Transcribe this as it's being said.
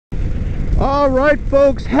All right,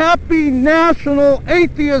 folks, happy National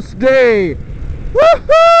Atheist Day.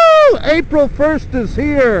 Woohoo! April 1st is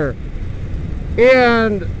here.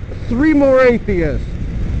 And 3 more atheists.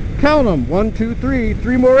 Count them. 1, 2, 3.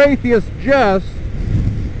 3 more atheists just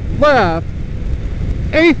left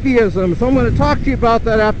atheism. So I'm going to talk to you about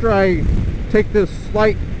that after I take this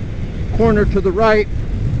slight corner to the right.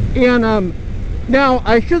 And now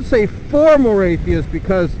I should say 4 more atheists,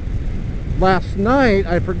 because last night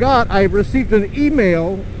I forgot I received an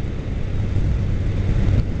email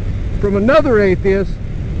from another atheist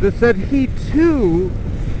that said he too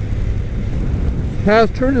has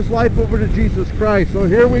turned his life over to Jesus Christ. So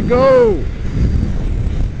here we go.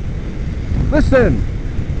 Listen,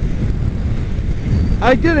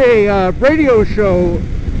 I did a radio show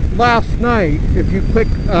last night. If you click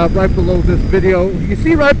right below this video, you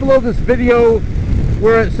see right below this video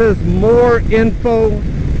where it says more info.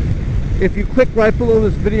 If you click right below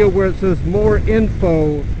this video where it says more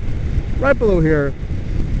info, right below here,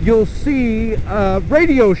 you'll see a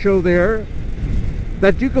radio show there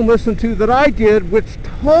that you can listen to that I did, which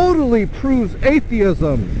totally proves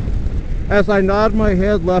atheism, as I nod my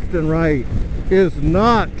head left and right, is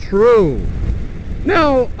not true.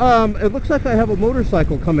 Now, it looks like I have a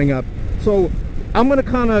motorcycle coming up, so I'm going to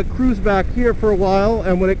kind of cruise back here for a while,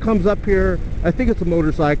 and when it comes up here, I think it's a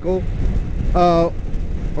motorcycle,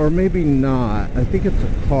 or maybe not. I think it's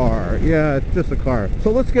a car. Yeah, it's just a car.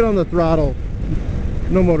 So let's get on the throttle.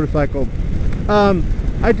 No motorcycle.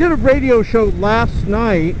 I did a radio show last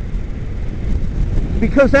night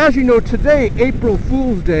because, as you know, today, April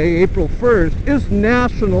Fool's Day, April 1st, is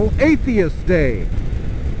National Atheist Day.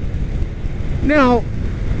 Now,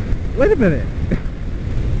 wait a minute.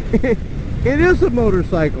 It is a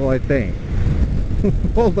motorcycle, I think.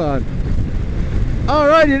 Hold on. All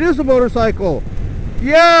right, it is a motorcycle.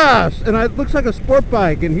 Yes, and it looks like a sport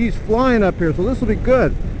bike, and he's flying up here, so this will be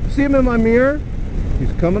good. See him in my mirror?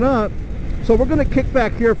 He's coming up. So we're going to kick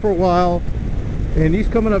back here for a while, and he's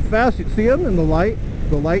coming up fast. You see him in the light?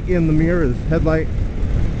 The light in the mirror is headlight.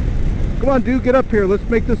 Come on, dude, get up here. Let's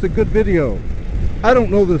make this a good video. I don't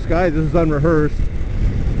know this guy. This is unrehearsed.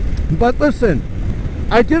 But listen,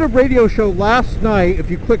 I did a radio show last night. If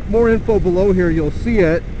you click more info below here, you'll see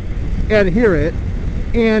it and hear it.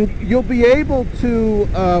 And you'll be able to,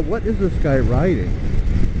 what is this guy riding?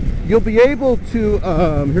 You'll be able to,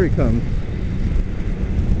 here he comes.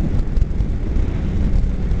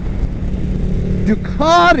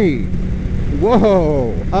 Ducati!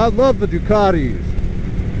 Whoa! I love the Ducatis.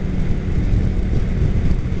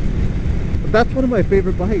 That's one of my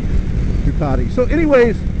favorite bikes, Ducati. So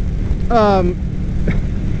anyways,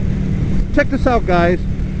 check this out, guys.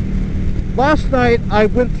 Last night I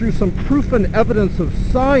went through some proof and evidence of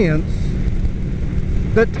science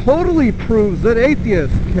that totally proves that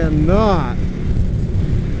atheists cannot,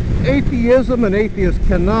 atheism and atheists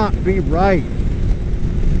cannot be right.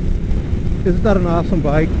 Isn't that an awesome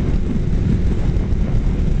bike?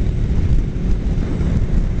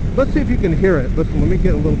 Let's see if you can hear it. Listen, let me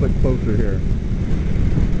get a little bit closer here.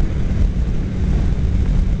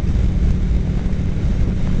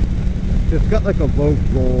 It's got like a low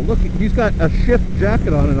roll. Look, he's got a shift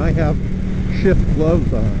jacket on, and I have shift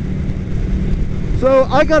gloves on. So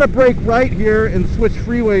I got to brake right here and switch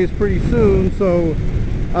freeways pretty soon. So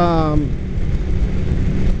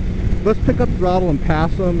let's pick up throttle and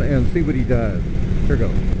pass him and see what he does. Here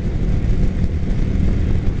goes.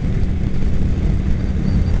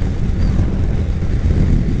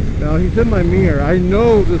 Now he's in my mirror. I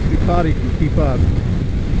know this Ducati can keep up.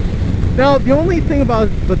 Now the only thing about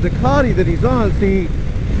the Ducati that he's on, see,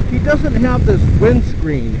 he doesn't have this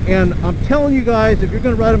windscreen. And I'm telling you guys, if you're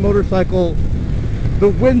going to ride a motorcycle, the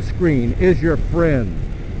windscreen is your friend.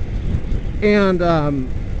 And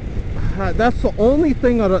that's the only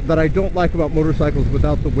thing that I don't like about motorcycles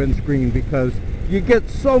without the windscreen, because you get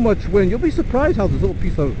so much wind. You'll be surprised how this little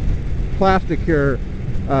piece of plastic here,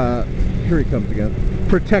 here he comes again,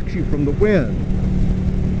 protects you from the wind.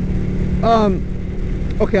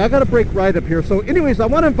 Okay, I gotta brake right up here. So anyways, I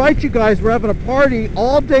want to invite you guys. We're having a party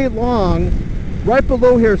all day long right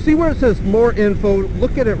below here. See where it says more info?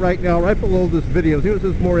 Look at it right now, right below this video. See where it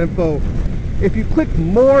says more info? If you click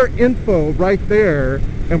more info right there,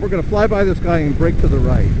 and we're going to fly by this guy and brake to the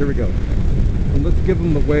right. Here we go. And let's give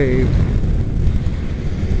him the wave.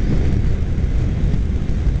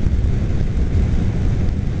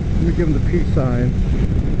 Let me give him the peace sign.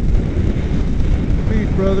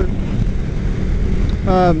 Peace, brother.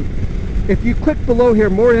 If you click below here,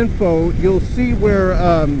 more info, you'll see where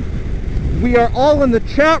we are all in the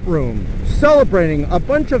chat room celebrating. A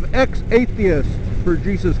bunch of ex-atheists for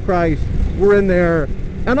Jesus Christ. We're in there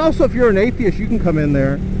And also, if you're an atheist, you can come in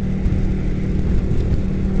there.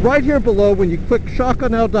 Right here below, when you click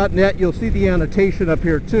ShockofGod.net, you'll see the annotation up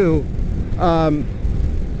here too.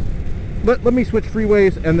 Let me switch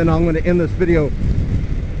freeways, and then I'm going to end this video.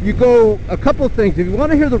 You go a couple of things. If you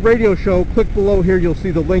want to hear the radio show, click below here. You'll see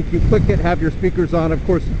the link. You click it, have your speakers on. Of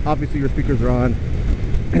course, obviously your speakers are on.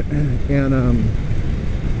 And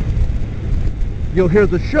you'll hear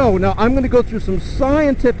the show. Now, I'm going to go through some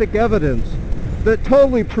scientific evidence that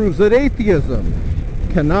totally proves that atheism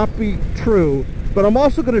cannot be true. But I'm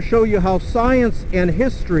also going to show you how science and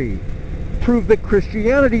history prove that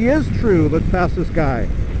Christianity is true. Let's pass this guy.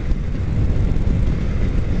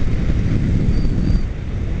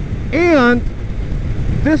 And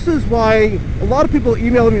this is why a lot of people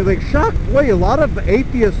email me like, Shock, boy, a lot of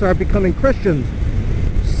atheists are becoming Christians.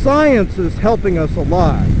 Science is helping us a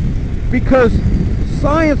lot, because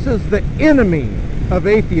science is the enemy of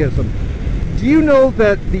atheism. Do you know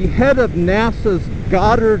that the head of NASA's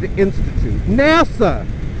Goddard Institute, NASA,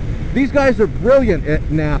 these guys are brilliant at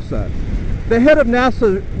NASA. The head of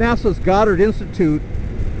NASA's Goddard Institute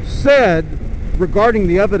said, regarding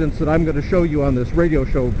the evidence that I'm going to show you on this radio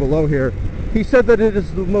show below here, he said that it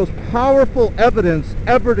is the most powerful evidence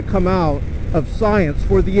ever to come out of science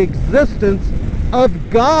for the existence of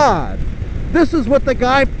God. This is what the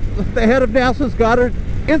head of NASA's Goddard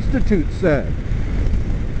Institute said.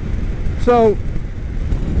 So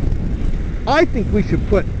I think we should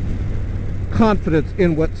put confidence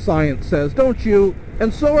in what science says, don't you?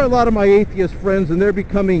 And so are a lot of my atheist friends, and they're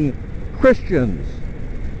becoming Christians.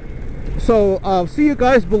 So I'll see you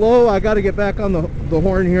guys below. I got to get back on the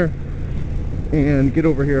horn here and get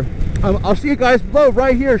over here. I'll see you guys below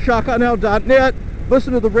right here, ShockofGod.net.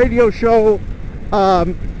 Listen to the radio show.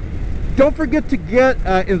 Don't forget to get,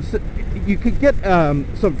 you can get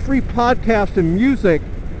some free podcast and music,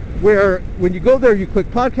 where when you go there, you click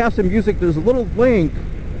podcast and music, there's a little link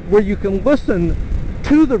where you can listen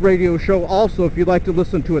to the radio show also, if you'd like to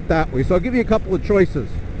listen to it that way. So I'll give you a couple of choices.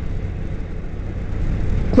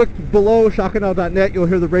 Click below ShockofGod.net, you'll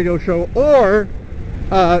hear the radio show, or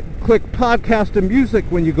click podcast and music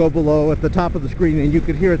when you go below at the top of the screen, and you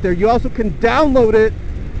can hear it there. You also can download it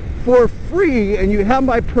for free, and you have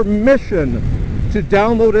my permission to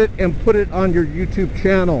download it and put it on your YouTube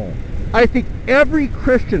channel. I think every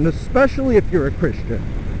Christian, especially if you're a Christian,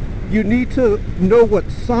 you need to know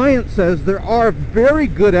what science says. There are very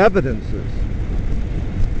good evidences,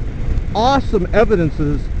 awesome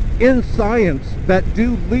evidences in science that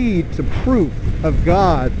do lead to proof of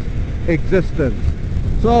God's existence.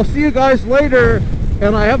 So I'll see you guys later,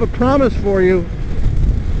 and I have a promise for you.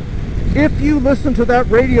 If you listen to that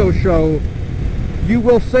radio show, you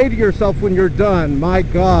will say to yourself when you're done, my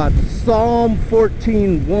God, Psalm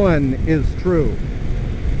 14:1 is true.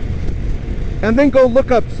 And then go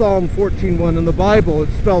look up Psalm 14:1 in the Bible.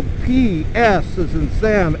 It's spelled P-S as in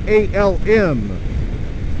Sam, A-L-M.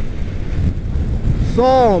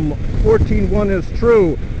 Psalm 14:1 is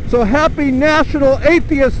true. So happy National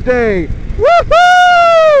Atheist Day!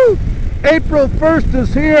 Woohoo! April 1st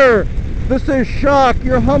is here. This is Shock,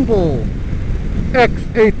 your humble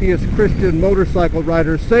ex-atheist Christian motorcycle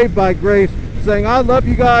rider, saved by grace, saying, I love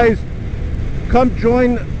you guys. Come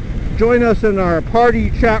join us in our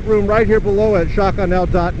party chat room right here below at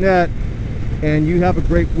ShockofGod.net, and you have a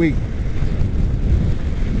great week.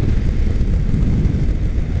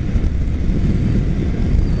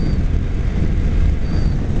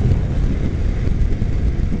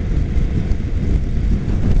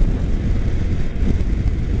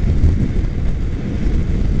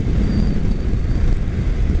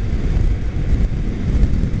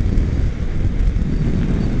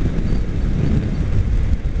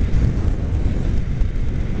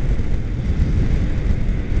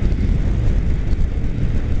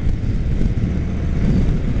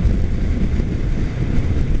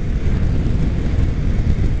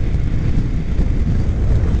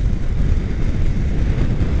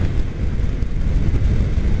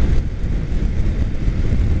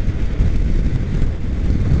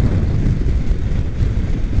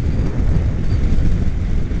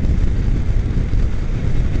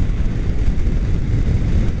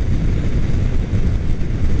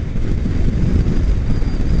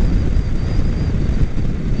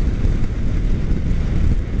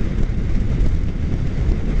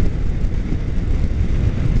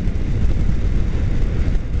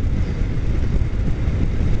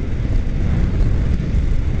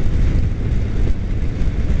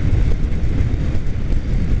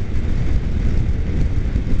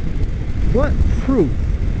 What proof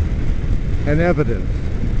and evidence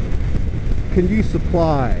can you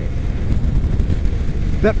supply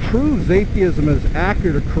that proves atheism is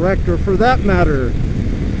accurate or correct, or for that matter,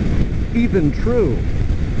 even true?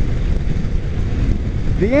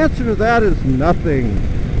 The answer to that is nothing.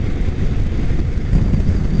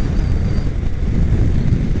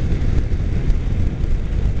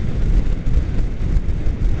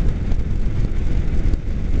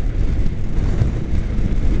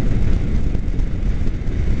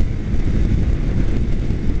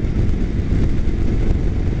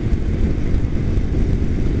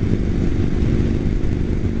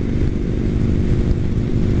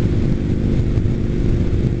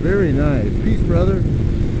 Very nice. Peace, brother.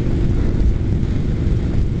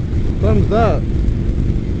 Thumbs up.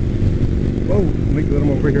 Whoa, let me get him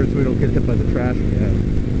over here so we don't get hit by the trash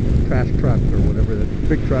can. Trash truck or whatever, that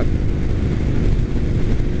big truck.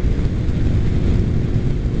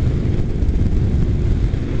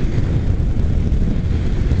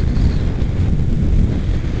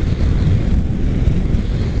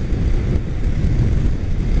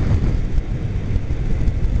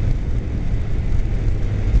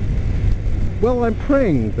 Well, I'm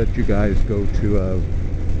praying that you guys go to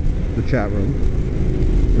the chat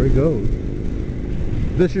room. There he goes.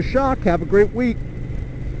 This is Shock. Have a great week.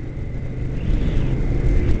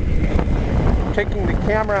 Taking the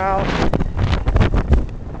camera out.